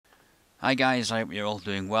Hi guys, I hope you're all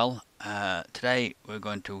doing well. Today we're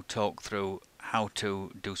going to talk through how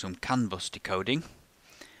to do some CAN bus decoding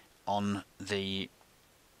on the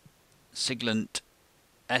Siglent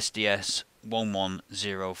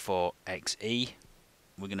SDS1104X-E.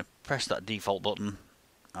 We're going to press that default button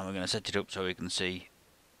and we're going to set it up so we can see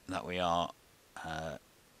that we are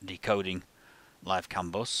decoding live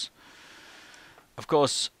CAN bus. Of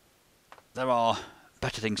course, there are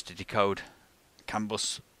better things to decode CAN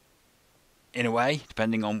bus in a way,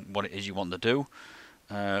 depending on what it is you want to do.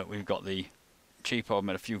 We've got the cheapo. I've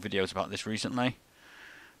made a few videos about this recently.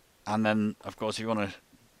 And then, of course, if you want to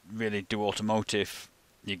really do automotive,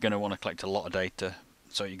 you're going to want to collect a lot of data.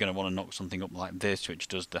 So you're going to want to knock something up like this, which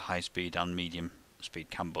does the high speed and medium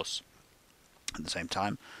speed CAN bus at the same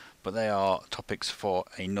time. But they are topics for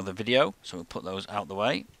another video, so we'll put those out the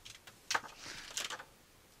way.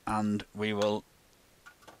 And we will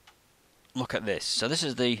look at this. So this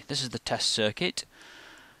is the test circuit.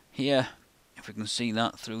 Here, if we can see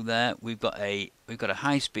that through there, we've got a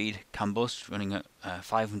high speed CAN bus running at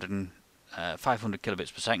 500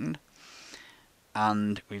 kilobits per second,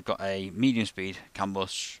 and we've got a medium speed CAN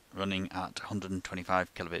bus running at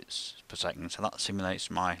 125 kilobits per second. So that simulates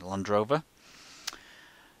my Land Rover.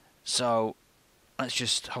 So let's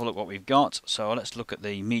just have a look what we've got. So let's look at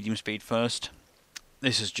the medium speed first.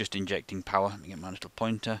 This is just injecting power. Let me get my little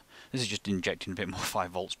pointer. This is just injecting a bit more 5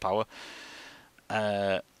 volts power.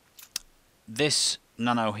 This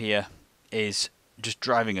nano here is just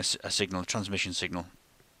driving a signal, a transmission signal.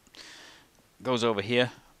 Goes over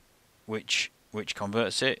here, which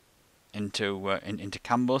converts it into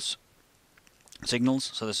CAN bus signals.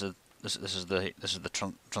 So this is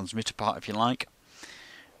the transmitter part, if you like,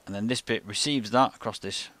 and then this bit receives that across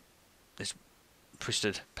this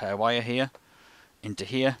twisted pair wire here into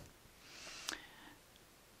here.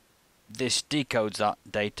 This decodes that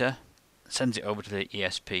data, sends it over to the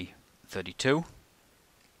ESP32,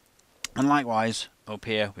 and likewise up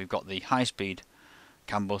here we've got the high speed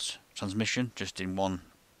CAN bus transmission just in one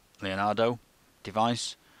Leonardo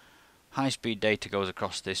device. High speed data goes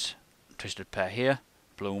across this twisted pair here,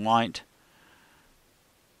 blue and white,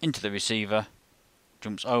 into the receiver,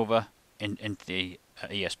 jumps over into the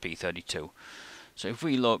ESP32. So if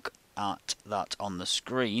we look at that on the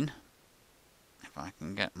screen, if I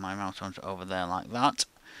can get my mouse onto over there like that,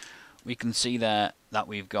 we can see there that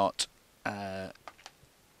we've got the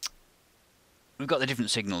different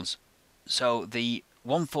signals. So the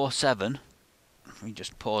 147, if we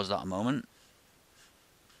just pause that a moment,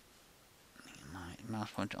 my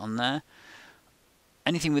mouse pointer on there,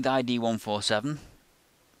 anything with ID 147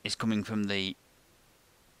 is coming from the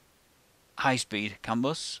high speed CAN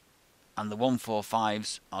bus, and the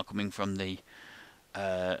 145s are coming from the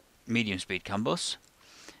medium speed CAN bus.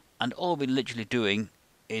 And all we're literally doing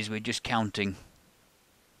is we're just counting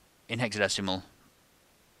in hexadecimal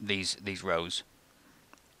these rows.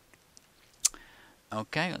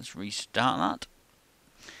 Okay, let's restart that.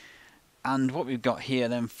 And what we've got here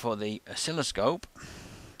then for the oscilloscope,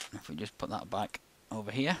 if we just put that back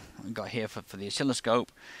over here, what we've got here for the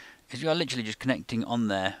oscilloscope is we are literally just connecting on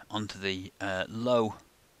there onto the low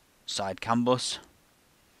side CAN bus,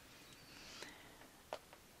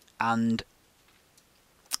 and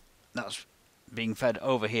that's being fed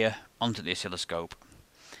over here onto the oscilloscope.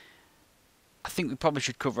 I think we probably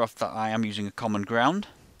should cover off that I am using a common ground,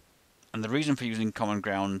 and the reason for using common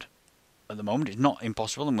ground at the moment is not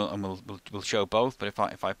impossible, and we'll show both. But if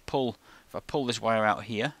I pull this wire out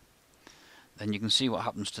here, then you can see what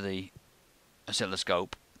happens to the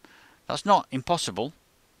oscilloscope. That's not impossible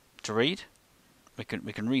to read. We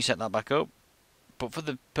can reset that back up, but for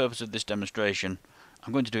the purpose of this demonstration,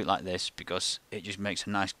 I'm going to do it like this because it just makes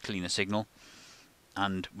a nice cleaner signal,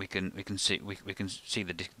 and we can see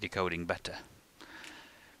the decoding better.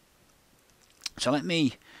 So let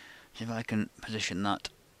me see if I can position that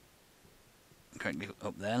correctly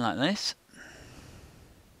up there like this.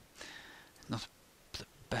 Not the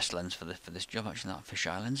best lens for this job, actually. That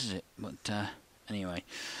fisheye lens, is it? But anyway,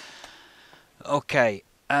 okay.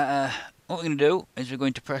 What we're going to do is we're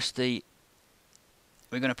going to press the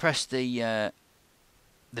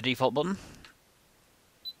default button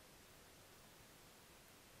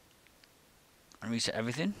and reset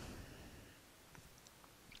everything.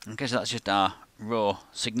 Okay, so that's just our raw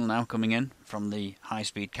signal now coming in from the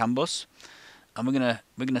high-speed CAN bus, and we're gonna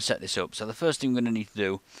set this up. So the first thing we're going to need to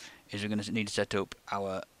do is we're going to need to set up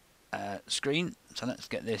our screen. So let's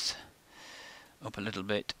get this up a little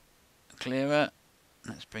bit clearer.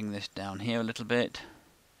 Let's bring this down here a little bit,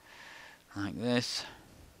 like this.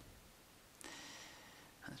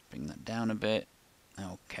 Let's bring that down a bit.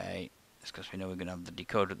 Okay, It's because we know we're going to have the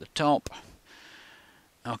decoder at the top.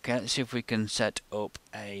 Okay, let's see if we can set up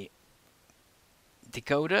a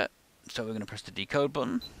decoder. So we're going to press the decode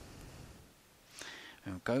button.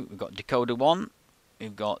 Okay, we've got decoder 1,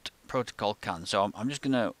 we've got protocol CAN. So I'm just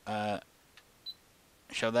going to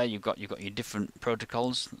show there you've got your different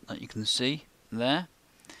protocols that you can see there.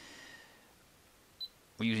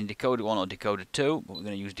 We're using decoder 1 or decoder 2, but we're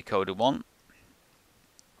going to use decoder 1.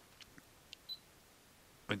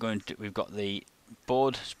 We've got the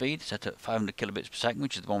board speed set at 500 kilobits per second,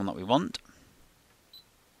 which is the one that we want.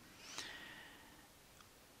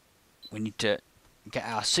 We need to get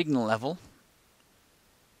our signal level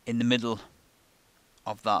in the middle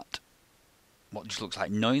of that, what just looks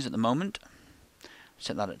like noise at the moment.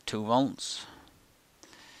 Set that at 2 volts.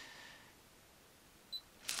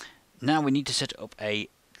 Now we need to set up a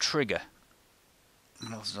trigger.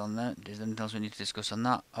 What else is on there? Is there anything else we need to discuss on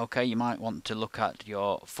that? Okay, you might want to look at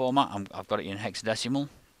your format. I've got it in hexadecimal.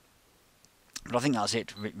 But I think that's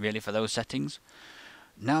it really for those settings.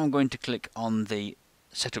 Now I'm going to click on the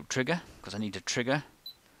setup trigger because I need a trigger.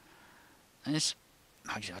 And this,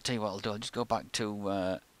 actually, I'll tell you what I'll do. I'll just go back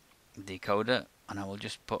to decoder and I will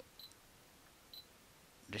just put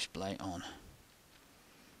display on.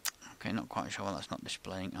 Okay, not quite sure why that's not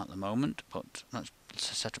displaying at the moment, but let's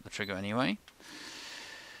set up the trigger anyway.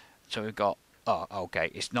 So we've got, oh, okay,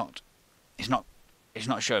 it's not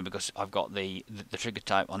showing because I've got the trigger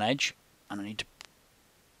type on edge, and I need to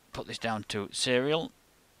put this down to serial.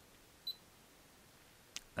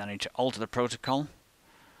 Then I need to alter the protocol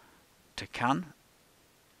to CAN,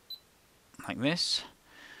 like this.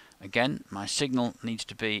 Again, my signal needs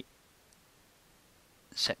to be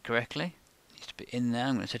set correctly. It needs to be in there.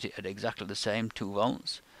 I'm going to set it at exactly the same 2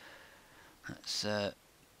 volts. Let's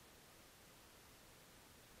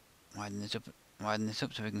widen this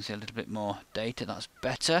up so we can see a little bit more data. That's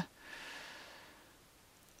better.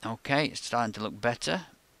 Okay, it's starting to look better.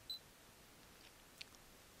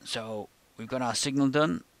 So we've got our signal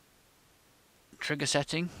done. Trigger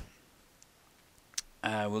setting.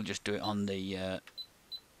 We'll just do it on the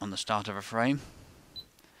start of a frame.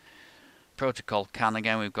 Protocol CAN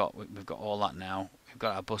again. We've got all that now. We've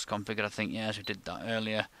got our bus configured. I think yes, we did that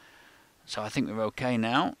earlier. So I think we're okay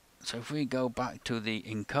now. So if we go back to the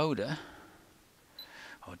encoder,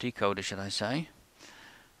 or decoder should I say,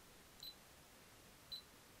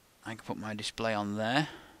 I can put my display on there.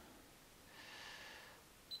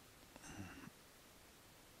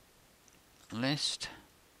 List,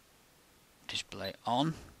 display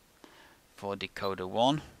on for decoder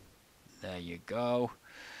 1. There you go.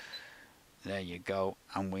 There you go,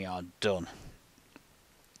 and we are done.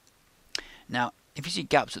 Now, if you see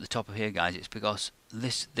gaps at the top of here, guys, it's because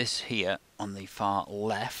this here on the far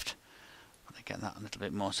left. Let me get that a little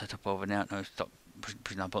bit more set up over now. No, stop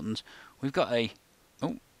pushing our buttons. We've got a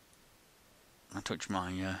I touched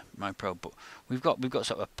my my probe, but we've got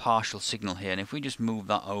sort of a partial signal here, and if we just move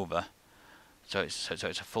that over, so it's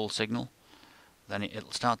a full signal, then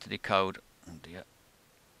it'll start to decode. Oh dear.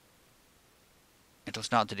 It'll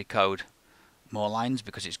start to decode more lines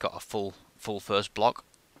because it's got a full first block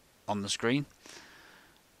on the screen.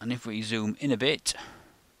 And if we zoom in a bit,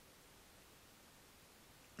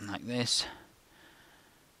 like this,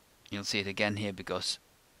 you'll see it again here because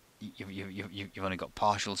you've only got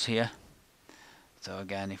partials here. So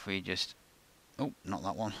again, if we just, oh, not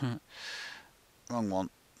that one, wrong one,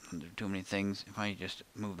 do too many things. If I just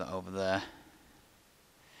move that over there,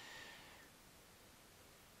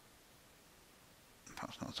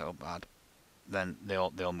 perhaps not so bad, then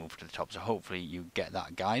they'll move to the top. So hopefully you get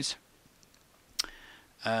that, guys.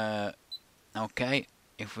 Okay,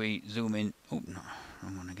 if we zoom in, oh no,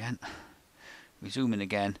 wrong one again. If we zoom in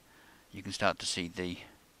again, you can start to see the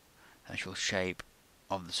actual shape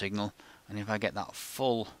of the signal. And if I get that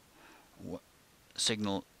full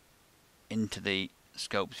signal into the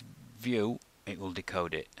scope's view, it will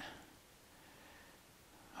decode it.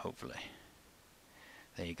 Hopefully.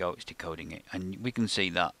 There you go, it's decoding it. And we can see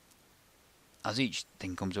that as each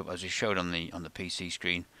thing comes up, as we showed on the PC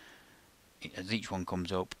screen, as each one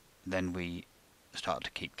comes up, then we start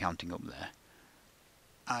to keep counting up there.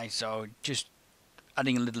 So just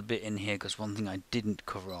adding a little bit in here, because one thing I didn't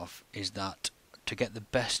cover off is that to get the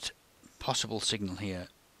best possible signal here,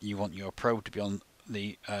 you want your probe to be on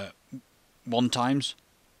the 1 times,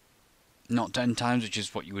 not 10 times, which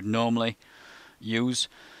is what you would normally use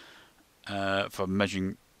for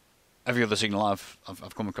measuring every other signal I've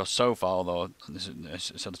come across so far. Although this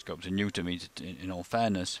oscilloscopes are new to me, in all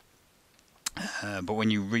fairness. But when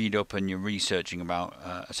you read up and you're researching about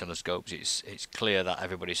oscilloscopes, it's clear that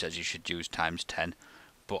everybody says you should use times 10.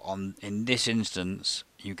 but in this instance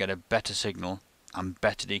you get a better signal and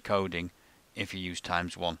better decoding if you use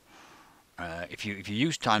 ×1. If you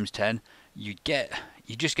use ×10, you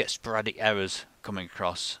just get sporadic errors coming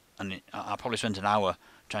across, and I probably spent an hour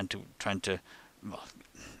trying to. Well,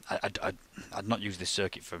 I'd not used this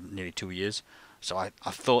circuit for nearly 2 years, so I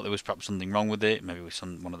thought there was perhaps something wrong with it. Maybe with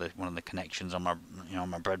one of the connections on my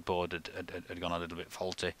my breadboard had gone a little bit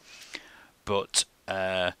faulty, but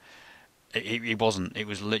it wasn't. It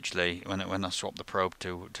was literally when I swapped the probe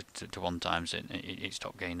to 1×, it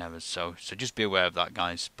stopped getting errors. So just be aware of that,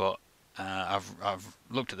 guys. But I've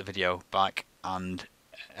looked at the video back and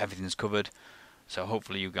everything's covered. So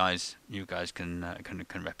hopefully you guys can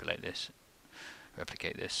replicate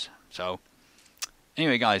this. So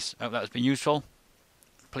anyway, guys, I hope that's been useful.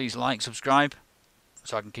 Please like, subscribe,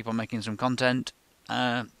 so I can keep on making some content.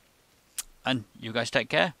 And you guys take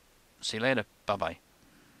care. See you later. Bye bye.